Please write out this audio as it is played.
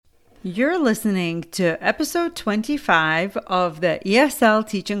You're listening to episode 25 of the ESL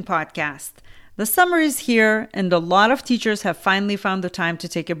Teaching Podcast. The summer is here, and a lot of teachers have finally found the time to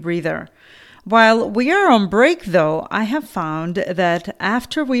take a breather. While we are on break, though, I have found that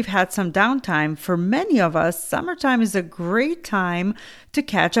after we've had some downtime, for many of us, summertime is a great time to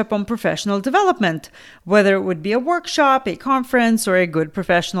catch up on professional development, whether it would be a workshop, a conference, or a good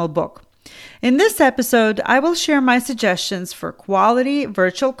professional book. In this episode, I will share my suggestions for quality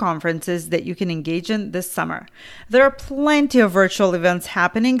virtual conferences that you can engage in this summer. There are plenty of virtual events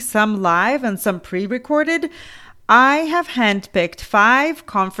happening, some live and some pre-recorded. I have handpicked 5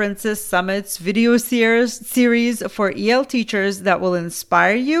 conferences, summits, video series for EL teachers that will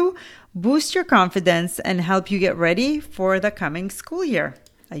inspire you, boost your confidence, and help you get ready for the coming school year.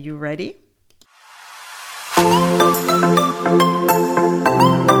 Are you ready?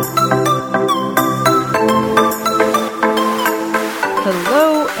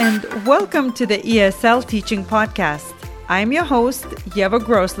 Hello and welcome to the ESL Teaching Podcast. I'm your host, Yeva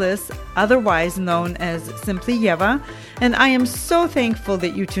Groslis, otherwise known as simply Yeva, and I am so thankful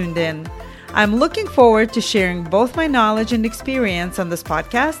that you tuned in. I'm looking forward to sharing both my knowledge and experience on this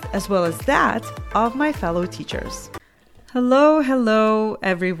podcast, as well as that of my fellow teachers. Hello,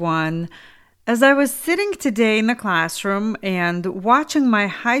 everyone. As I was sitting today in the classroom and watching my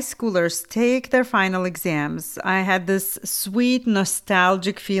high schoolers take their final exams, I had this sweet,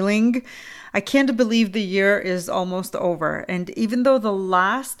 nostalgic feeling. I can't believe the year is almost over. And even though the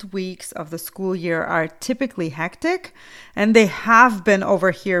last weeks of the school year are typically hectic, and they have been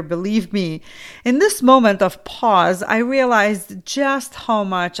over here, believe me, in this moment of pause, I realized just how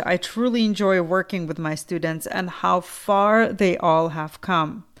much I truly enjoy working with my students and how far they all have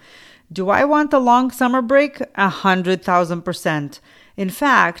come. Do I want a long summer break? 100,000%. In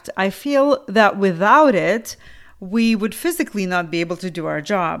fact, I feel that without it, we would physically not be able to do our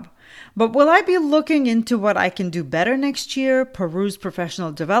job. But will I be looking into what I can do better next year, peruse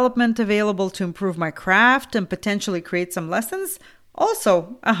professional development available to improve my craft and potentially create some lessons?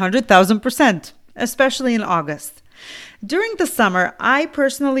 Also, 100,000%, especially in August. During the summer, I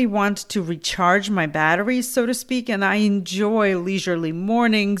personally want to recharge my batteries, so to speak, and I enjoy leisurely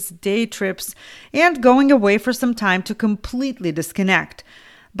mornings, day trips, and going away for some time to completely disconnect.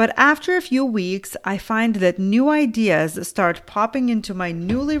 But after a few weeks, I find that new ideas start popping into my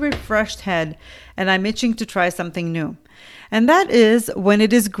newly refreshed head, and I'm itching to try something new. And that is when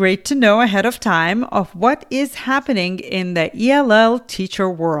it is great to know ahead of time of what is happening in the ELL teacher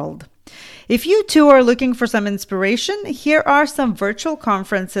world. If you too are looking for some inspiration, here are some virtual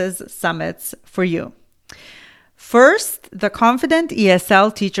conferences, summits for you. First, the Confident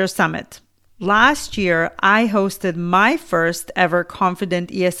ESL Teacher Summit. Last year, I hosted my first ever Confident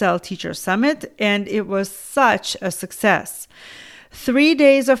ESL Teacher Summit, and it was such a success. 3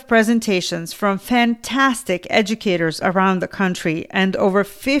 days of presentations from fantastic educators around the country and over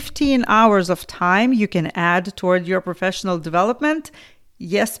 15 hours of time you can add toward your professional development.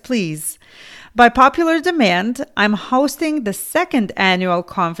 Yes, please. By popular demand, I'm hosting the second annual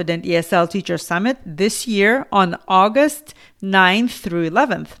Confident ESL Teacher Summit this year on August 9th through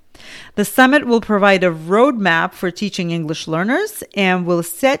 11th. The summit will provide a roadmap for teaching English learners and will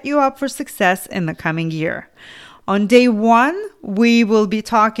set you up for success in the coming year. On day 1, we will be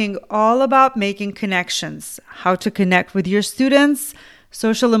talking all about making connections, how to connect with your students,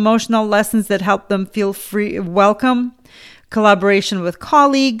 social emotional lessons that help them feel welcome, collaboration with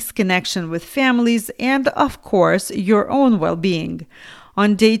colleagues, connection with families, and of course, your own well-being.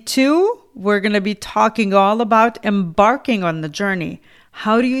 On day 2, we're going to be talking all about embarking on the journey.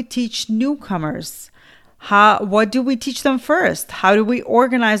 How do you teach newcomers? What do we teach them first? How do we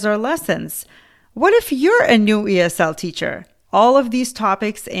organize our lessons? What if you're a new ESL teacher? All of these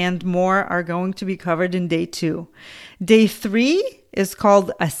topics and more are going to be covered in day 2. Day 3 is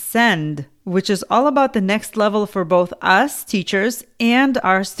called Ascend, which is all about the next level for both us teachers and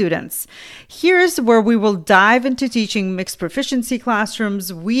our students. Here's where we will dive into teaching mixed proficiency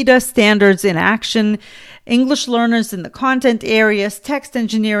classrooms, WIDA standards in action, English learners in the content areas, text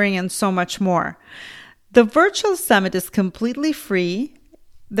engineering, and so much more. The virtual summit is completely free.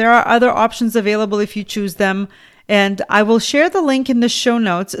 There are other options available if you choose them. And I will share the link in the show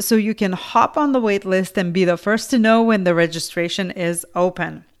notes so you can hop on the wait list and be the first to know when the registration is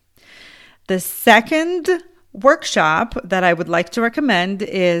open. The second workshop that I would like to recommend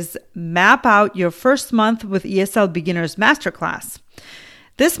is Map Out Your First Month with ESL Beginners Masterclass.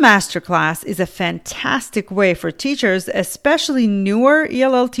 This masterclass is a fantastic way for teachers, especially newer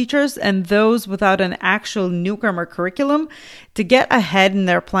ELL teachers and those without an actual newcomer curriculum, to get ahead in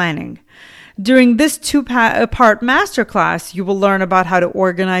their planning. During this two-part masterclass, you will learn about how to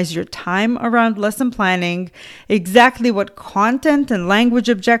organize your time around lesson planning, exactly what content and language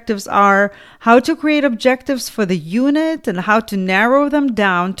objectives are, how to create objectives for the unit, and how to narrow them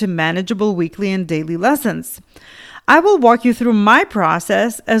down to manageable weekly and daily lessons. I will walk you through my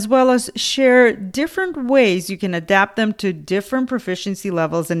process as well as share different ways you can adapt them to different proficiency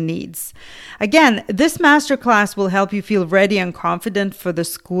levels and needs. Again, this masterclass will help you feel ready and confident for the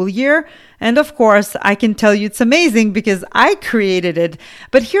school year. And of course, I can tell you it's amazing because I created it.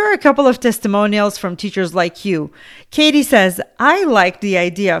 But here are a couple of testimonials from teachers like you. Katie says, I like the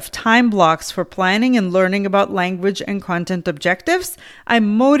idea of time blocks for planning and learning about language and content objectives.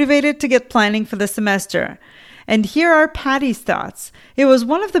 I'm motivated to get planning for the semester. And here are Patty's thoughts. It was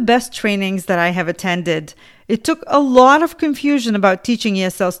one of the best trainings that I have attended. It took a lot of confusion about teaching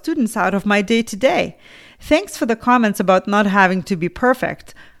ESL students out of my day-to-day. Thanks for the comments about not having to be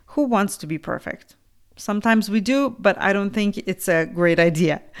perfect. Who wants to be perfect? Sometimes we do, but I don't think it's a great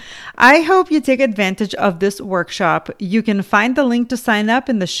idea. I hope you take advantage of this workshop. You can find the link to sign up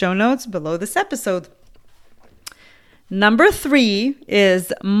in the show notes below this episode. Number 3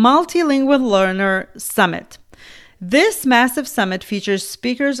 is Multilingual Learner Summit. This massive summit features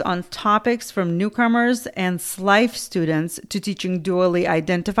speakers on topics from newcomers and SLIFE students to teaching dually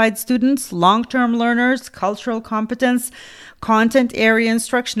identified students, long-term learners, cultural competence, content area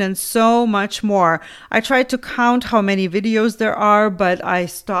instruction, and so much more. I tried to count how many videos there are, but I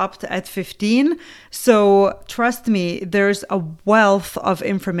stopped at 15. So trust me, there's a wealth of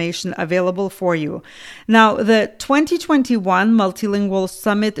information available for you. Now, the 2021 Multilingual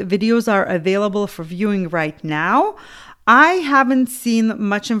Summit videos are available for viewing right now. I haven't seen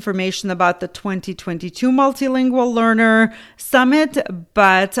much information about the 2022 Multilingual Learner Summit,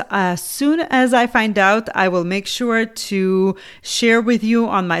 but as soon as I find out, I will make sure to share with you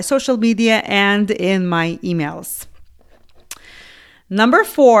on my social media and in my emails. Number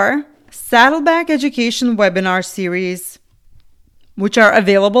 4, Saddleback Education webinar series, which are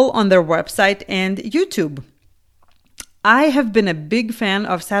available on their website and YouTube. I have been a big fan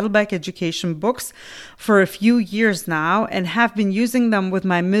of Saddleback Education books for a few years now and have been using them with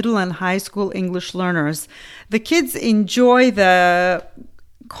my middle and high school English learners. The kids enjoy the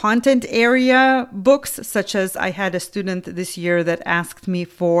content area books, such as I had a student this year that asked me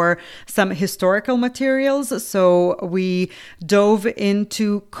for some historical materials. So we dove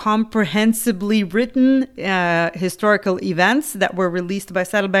into comprehensively written historical events that were released by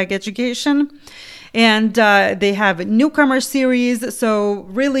Saddleback Education. And they have a newcomer series. So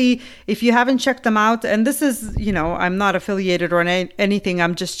really, if you haven't checked them out, and this is, I'm not affiliated or anything,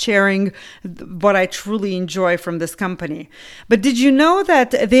 I'm just sharing what I truly enjoy from this company. But did you know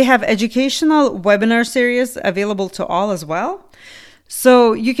that they have educational webinar series available to all as well?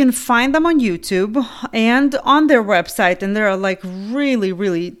 So you can find them on YouTube and on their website. And there are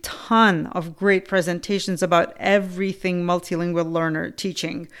really ton of great presentations about everything multilingual learner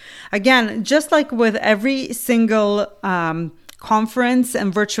teaching. Again, just like with every single conference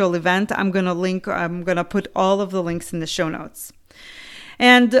and virtual event, I'm going to put all of the links in the show notes.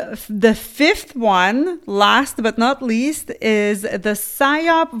 And the 5th one, last but not least, is the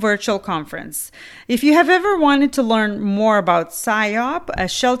SIOP Virtual Conference. If you have ever wanted to learn more about SIOP, a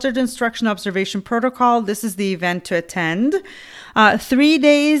Sheltered Instruction Observation Protocol, this is the event to attend. 3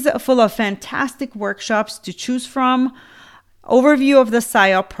 days full of fantastic workshops to choose from. Overview of the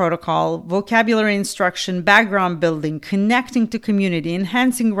SIOP protocol, vocabulary instruction, background building, connecting to community,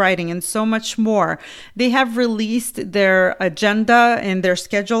 enhancing writing, and so much more. They have released their agenda and their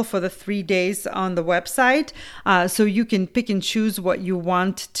schedule for the 3 days on the website, so you can pick and choose what you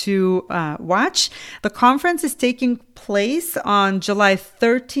want to watch. The conference is taking place on July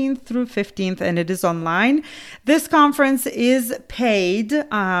 13th through 15th, and it is online. This conference is paid.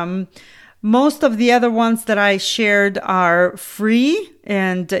 Most of the other ones that I shared are free,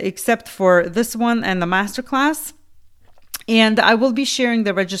 and except for this one and the masterclass. And I will be sharing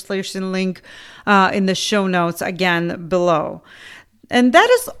the registration link in the show notes again below. And that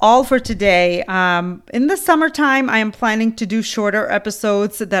is all for today. In the summertime, I am planning to do shorter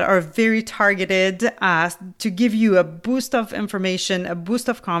episodes that are very targeted to give you a boost of information, a boost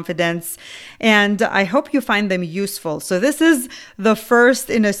of confidence, and I hope you find them useful. So this is the first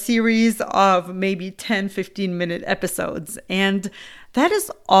in a series of maybe 10, 15-minute episodes. And that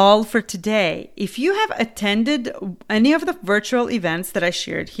is all for today. If you have attended any of the virtual events that I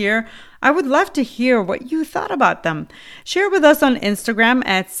shared here, I would love to hear what you thought about them. Share with us on Instagram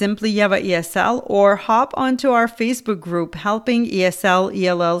at SimplyYevaESL or hop onto our Facebook group, Helping ESL,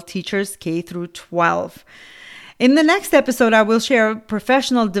 ELL Teachers K through 12. In the next episode, I will share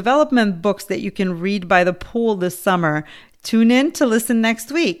professional development books that you can read by the pool this summer. Tune in to listen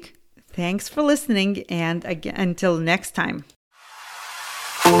next week. Thanks for listening, and again, until next time.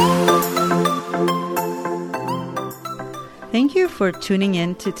 Thank you for tuning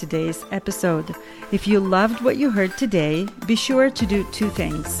in to today's episode. If you loved what you heard today, be sure to do two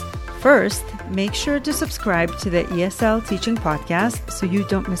things. First, make sure to subscribe to the ESL Teaching Podcast so you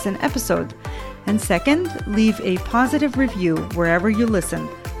don't miss an episode. And second, leave a positive review wherever you listen,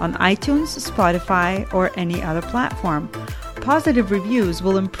 on iTunes, Spotify, or any other platform. Positive reviews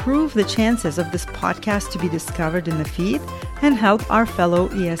will improve the chances of this podcast to be discovered in the feed and help our fellow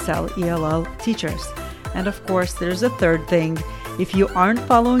ESL, ELL teachers. And of course, there's a third thing. If you aren't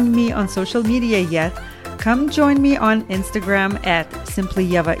following me on social media yet, come join me on Instagram at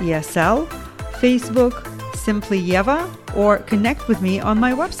SimplyYevaESL, Facebook, Simply Yeva, or connect with me on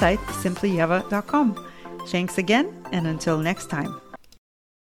my website, simplyyeva.com. Thanks again, and until next time.